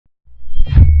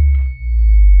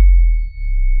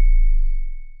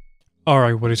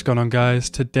Alright, what is going on, guys?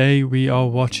 Today we are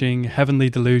watching Heavenly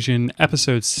Delusion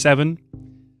episode 7.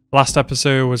 Last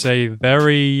episode was a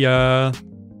very it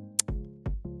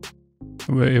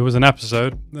was an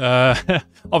episode.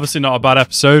 Obviously not a bad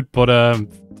episode, but a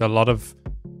lot of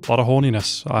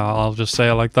horniness. I'll just say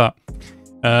it like that.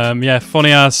 Yeah,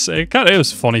 funny ass. It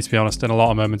was funny, to be honest. In a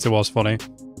lot of moments it was funny.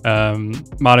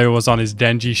 Mario was on his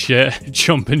Denji shit,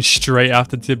 jumping straight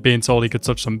after being told he could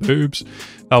touch some boobs.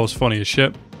 That was funny as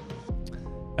shit.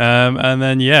 And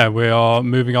then, yeah, we are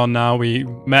moving on now. We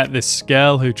met this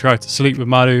girl who tried to sleep with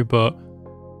Maru, but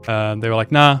they were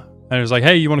like, nah. And it was like,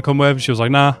 hey, you want to come with? She was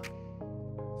like, nah.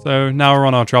 So now we're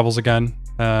on our travels again.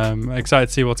 Excited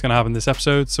to see what's going to happen this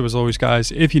episode. So as always,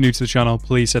 guys, if you're new to the channel,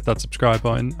 please hit that subscribe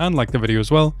button and like the video as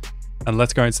well. And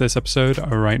let's go into this episode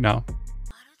right now.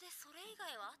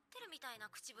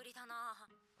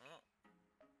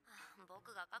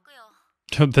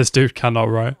 This dude cannot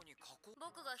write.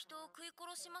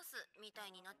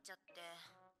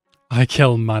 I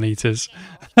kill man-eaters.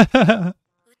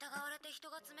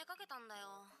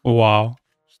 Wow.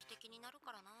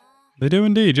 They do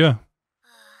indeed, yeah.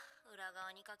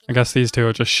 I guess these two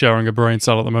are just sharing a brain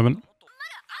cell at the moment.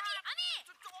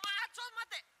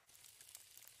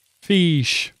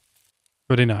 Fish.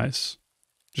 Pretty nice.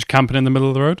 Just camping in the middle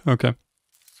of the road? Okay.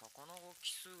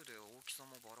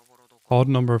 Odd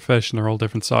number of fish and they're all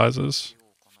different sizes.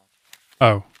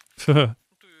 Oh.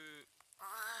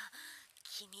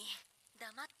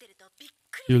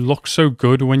 You look so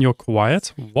good when you're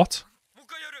quiet? What?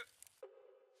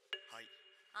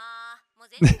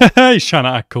 He's trying to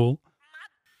act cool.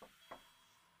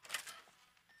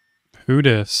 Who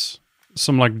this?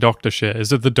 Some like doctor shit.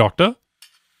 Is it the doctor?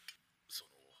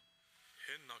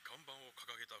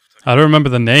 I don't remember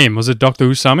the name. Was it Dr.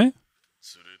 Usami?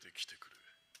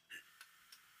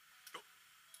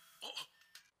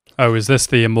 Oh, is this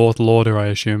the Immortal Order, I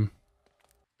assume?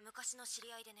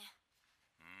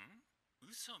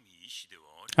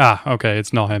 Ah, okay,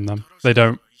 it's not him then. They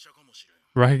don't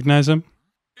recognize him?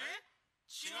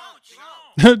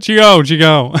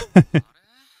 Chigo!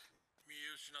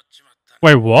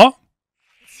 Wait, what?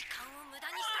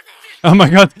 Oh my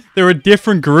god, they're a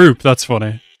different group. That's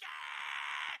funny.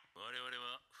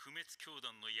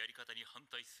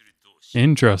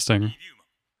 Interesting.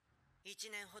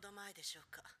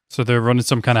 So they're running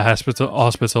some kind of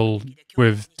hospital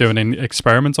with doing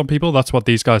experiments on people? That's what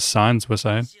these guys' signs were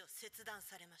saying.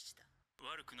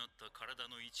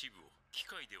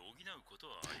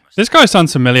 This guy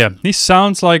sounds familiar. He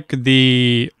sounds like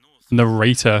the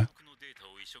narrator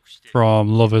from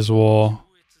Lovers War.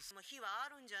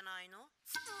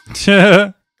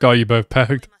 Got you both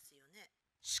pegged.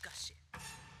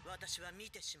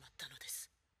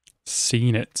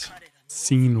 Seen it.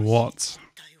 Seen what?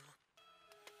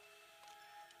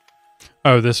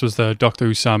 Oh, this was the Dr.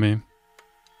 Usami.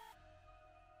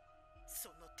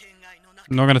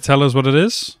 Not going to tell us what it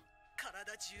is?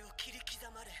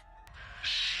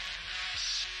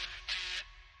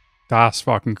 That's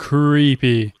fucking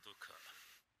creepy.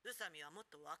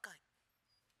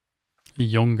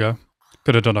 Younger.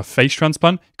 Could have done a face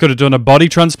transplant. Could have done a body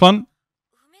transplant.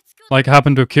 Like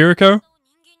happened to Kiriko.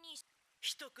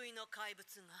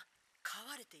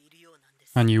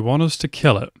 And you want us to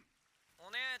kill it.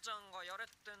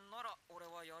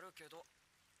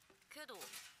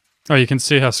 Oh, you can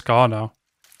see her scar now.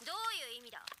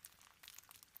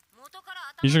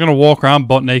 You're just gonna walk around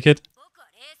butt naked?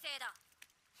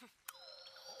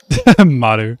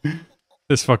 Maru.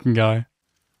 This fucking guy.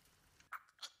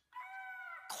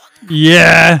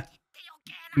 Yeah!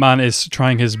 Man is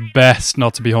trying his best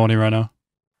not to be horny right now.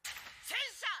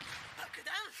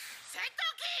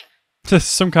 This is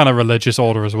some kind of religious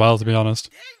order as well, to be honest.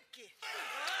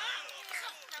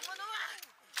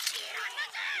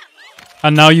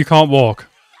 And now you can't walk.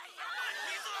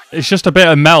 It's just a bit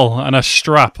of metal and a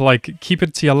strap. Like, keep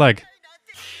it to your leg.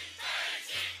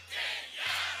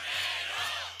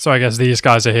 So I guess these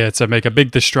guys are here to make a big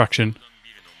distraction.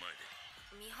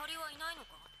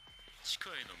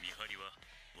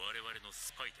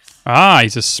 Ah,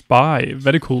 he's a spy.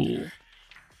 Very cool.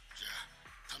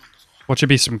 What should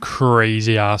be some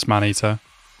crazy ass man-eater?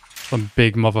 Some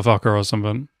big motherfucker or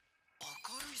something.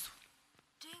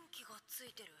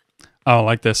 I don't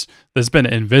like this. There's been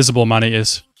invisible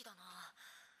man-eaters.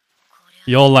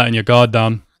 You're letting your guard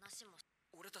down.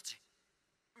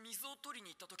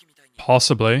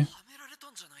 Possibly.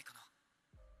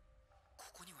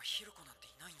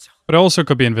 But it also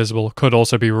could be invisible. Could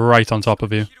also be right on top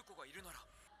of you.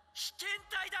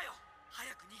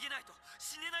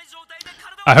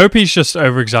 I hope he's just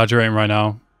over-exaggerating right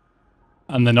now.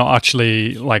 And they're not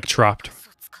actually, like, trapped.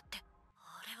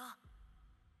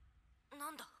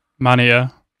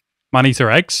 Man-eater.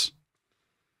 Man-eater eggs?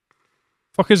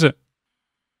 Fuck is it?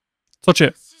 Touch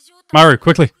it. Maru,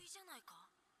 quickly.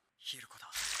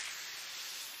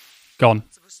 Gone.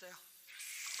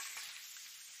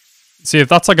 See, if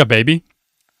that's like a baby,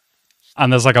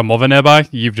 and there's like a mother nearby,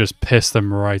 you've just pissed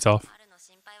them right off.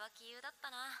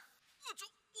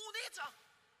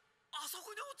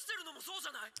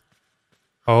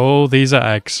 Oh, these are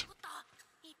eggs.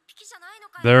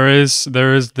 This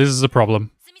is a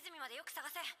problem.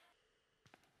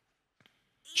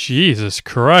 Jesus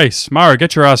Christ. Mara,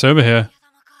 get your ass over here.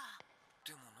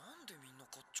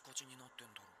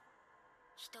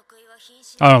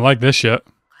 I don't like this shit.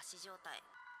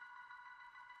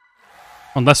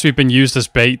 Unless we've been used as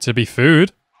bait to be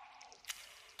food.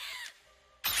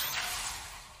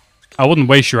 I wouldn't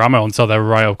waste your ammo until they're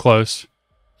right up close.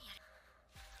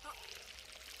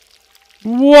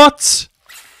 What?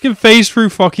 You can phase through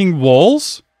fucking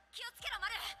walls?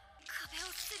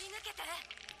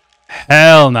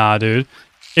 Hell nah, dude.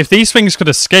 If these things could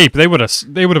escape, they would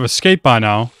have escaped by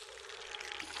now.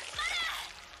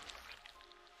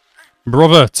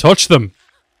 Brother, touch them.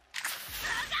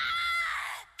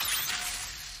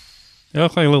 They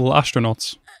look like little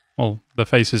astronauts. Well, their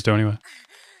faces do anyway.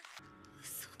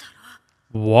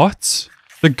 What?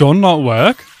 The gun not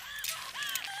work?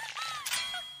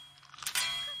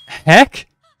 Heck?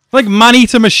 Like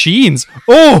man-eater machines.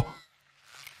 Oh!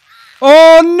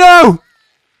 Oh no!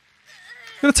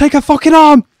 Gonna take her fucking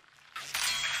arm.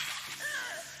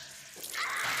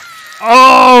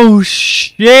 Oh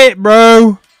shit,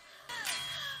 bro.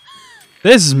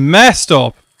 This is messed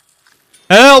up.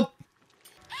 Help!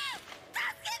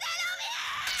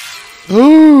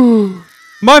 Ooh,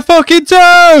 my fucking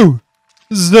toe!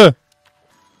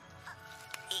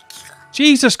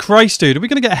 Jesus Christ, dude. Are we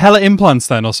gonna get hella implants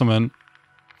then or something?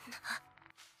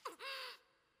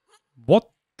 What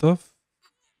the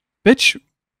bitch?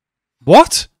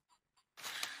 What?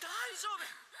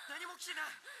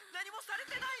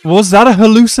 Was that a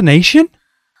hallucination?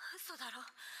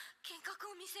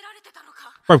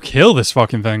 Bro, kill this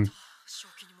fucking thing.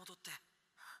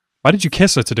 Why did you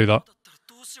kiss her to do that?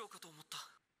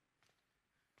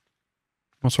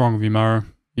 What's wrong with you, Mara?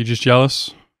 You just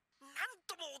jealous?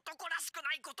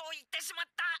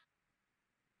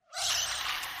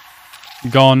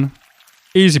 Gone.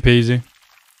 Easy peasy.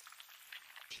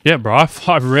 Yeah, bro,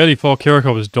 I really thought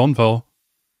Kiriko was done for.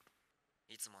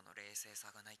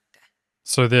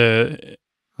 So the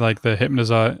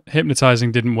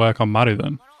hypnotizing didn't work on Maru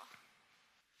then?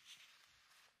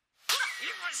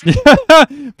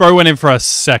 Bro went in for a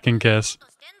second kiss.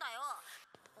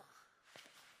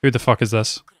 Who the fuck is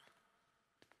this?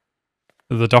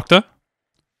 The doctor?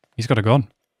 He's got a gun.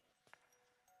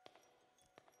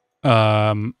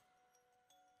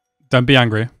 Don't be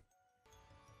angry.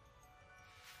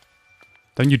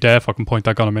 Don't you dare fucking point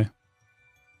that gun at me.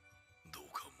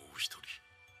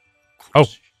 Oh.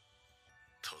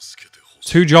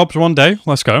 2 jobs one day?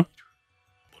 Let's go.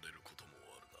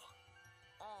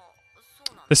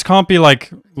 This can't be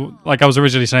like I was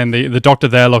originally saying, the doctor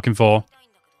they're looking for.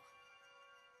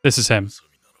 This is him.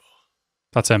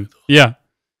 That's him. Yeah.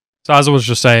 So as I was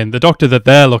just saying, the doctor that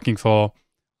they're looking for,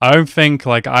 I don't think,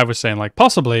 like I was saying, like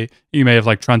possibly he may have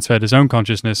like transferred his own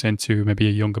consciousness into maybe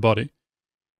a younger body.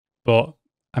 But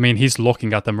I mean, he's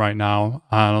looking at them right now,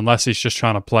 and unless he's just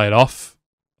trying to play it off,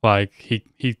 like he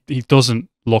doesn't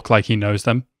look like he knows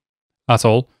them at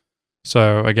all.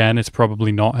 So again, it's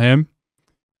probably not him.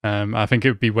 I think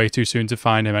it would be way too soon to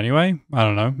find him anyway. I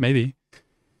don't know, maybe.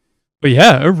 But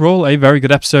yeah, overall, a very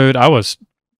good episode. I was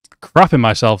crapping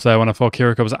myself there when I thought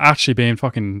Kiriko was actually being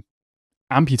fucking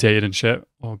amputated and shit,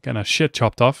 or getting a shit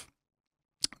chopped off.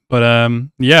 But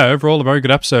yeah, overall, a very good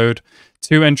episode.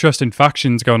 2 interesting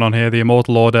factions going on here, the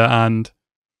Immortal Order and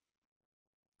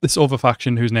this other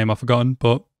faction whose name I've forgotten,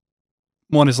 but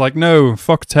one is like, no,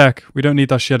 fuck tech, we don't need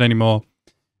that shit anymore.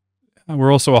 And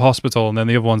we're also a hospital, and then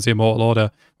the other one's the Immortal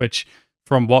Order, which,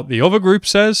 from what the other group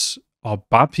says, are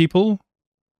bad people.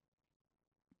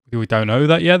 We don't know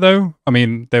that yet, though. I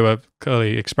mean, they were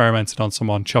clearly experimented on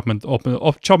someone, chop them up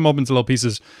into little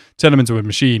pieces, turn them into a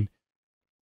machine,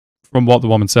 from what the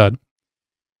woman said.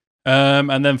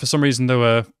 And then for some reason there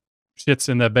were shits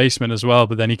in their basement as well,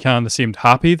 but then he kind of seemed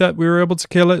happy that we were able to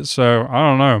kill it. So, I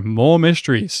don't know. More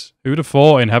mysteries. Who'd have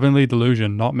thought in Heavenly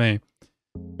Delusion? Not me.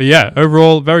 But yeah,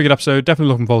 overall, very good episode.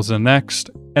 Definitely looking forward to the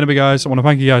next. Anyway, guys, I want to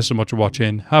thank you guys so much for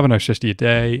watching. Have a nice rest of your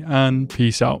day, and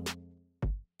peace out.